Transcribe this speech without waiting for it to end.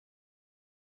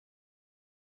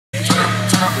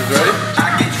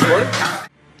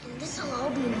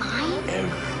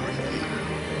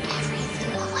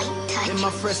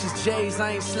fresh as J's,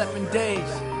 I ain't slept in days.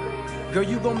 Girl,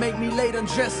 you gon' make me late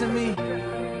undressing me.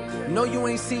 No, you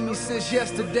ain't seen me since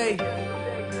yesterday.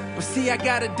 But see, I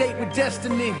got a date with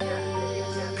destiny.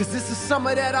 Cause this is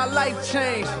summer that our life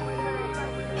changed.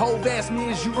 Hov asked me,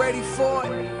 is you ready for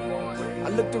it? I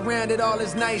looked around at all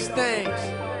his nice things.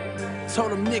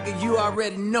 Told him, nigga, you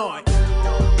already know it.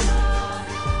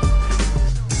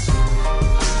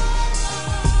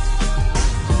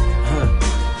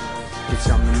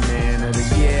 Bitch, I'm the man of the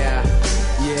year.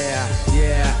 Yeah.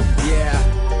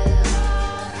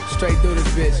 Straight through this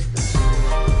bitch.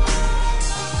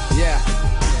 Yeah.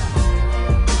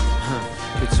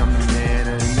 Bitch, I'm the man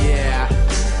of the year.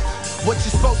 What you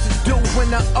supposed to do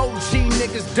when the OG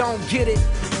niggas don't get it?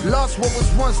 Lost what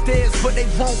was once theirs, but they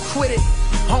won't quit it.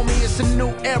 Homie, it's a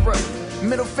new era.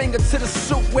 Middle finger to the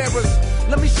suit wearers.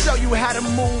 Let me show you how to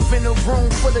move in a room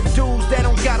full of dudes that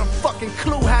don't got a fucking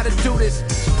clue how to do this.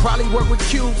 Probably work with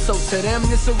cubes, so to them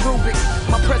it's a Rubik.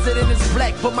 My president is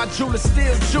black, but my jeweler's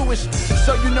still Jewish.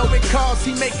 So you know it cause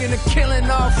he making a killing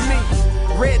off me.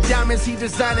 Red diamonds he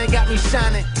designing got me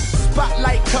shining.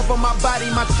 Spotlight cover my body,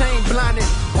 my chain blinded.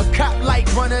 A cop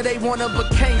light runner, they wanna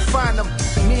but can't find them.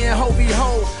 Me and Hovey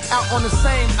Ho out on the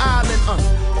same island.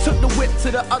 Took the whip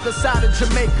to the other side of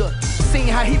Jamaica. Seen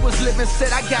how he was living,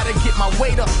 said I gotta get my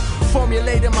weight up.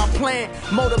 Formulated my plan,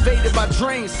 motivated by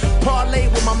dreams. Parlay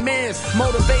with my mans,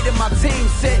 motivated my team.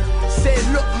 Said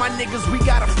look my niggas, we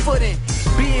got a footing.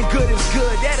 Being good is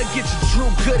good, that'll get you Drew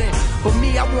Gooden. But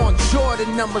me, I want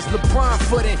Jordan numbers, LeBron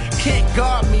footing. Can't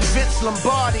guard me, Vince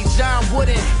Lombardi, John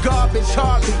Wooden, garbage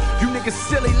hardly. You niggas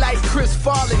silly like Chris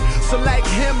Farley. So like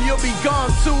him, you'll be gone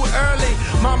too early.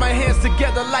 Mama hands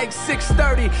together like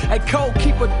 6:30. Hey Cole,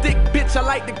 keep a thick bitch, I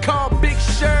like to call Big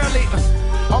Shirley.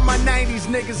 All my 90s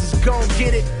niggas is gon'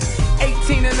 get it.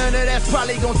 18 and under, that's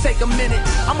probably gon' take a minute.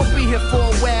 I'ma be here for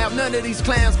a while, none of these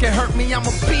clowns can hurt me. I'ma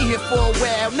be here for a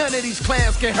while, none of these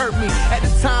clowns can hurt me. At the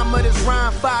time of this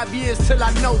rhyme, 5 years till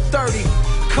I know 30.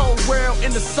 Cold world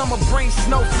in the summer brings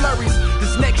snow flurries.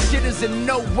 This next shit is in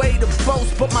no way to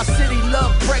boast, but my city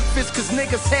love breakfast cause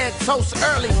niggas had toast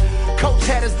early. Coach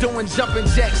had us doing jumping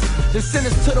jacks, then sent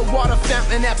us to the water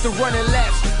fountain after running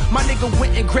laps. My nigga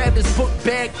went and grabbed his book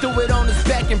bag, threw it on his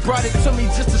back and brought it to me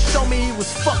just to show me he was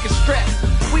fucking strapped.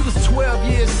 We was 12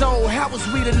 years old, how was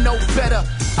we to know better?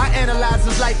 I analyzed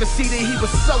his life and see that he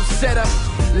was so set up.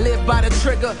 Live by the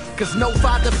trigger, cause no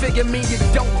father figure mean you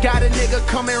don't got a nigga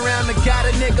coming around to got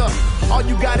a nigga. All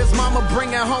you got is mama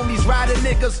bringing home these rider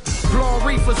niggas. Blowing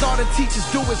reefers, all the teachers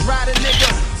do is ride a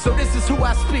nigga. So this is who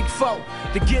I speak for,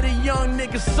 to get a young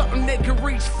nigga something they can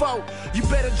reach for. You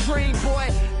better dream, boy.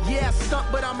 Yeah, I stunt,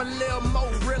 but I'm a little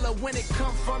more realer. When it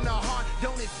comes from the heart,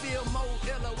 don't it feel more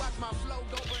iller?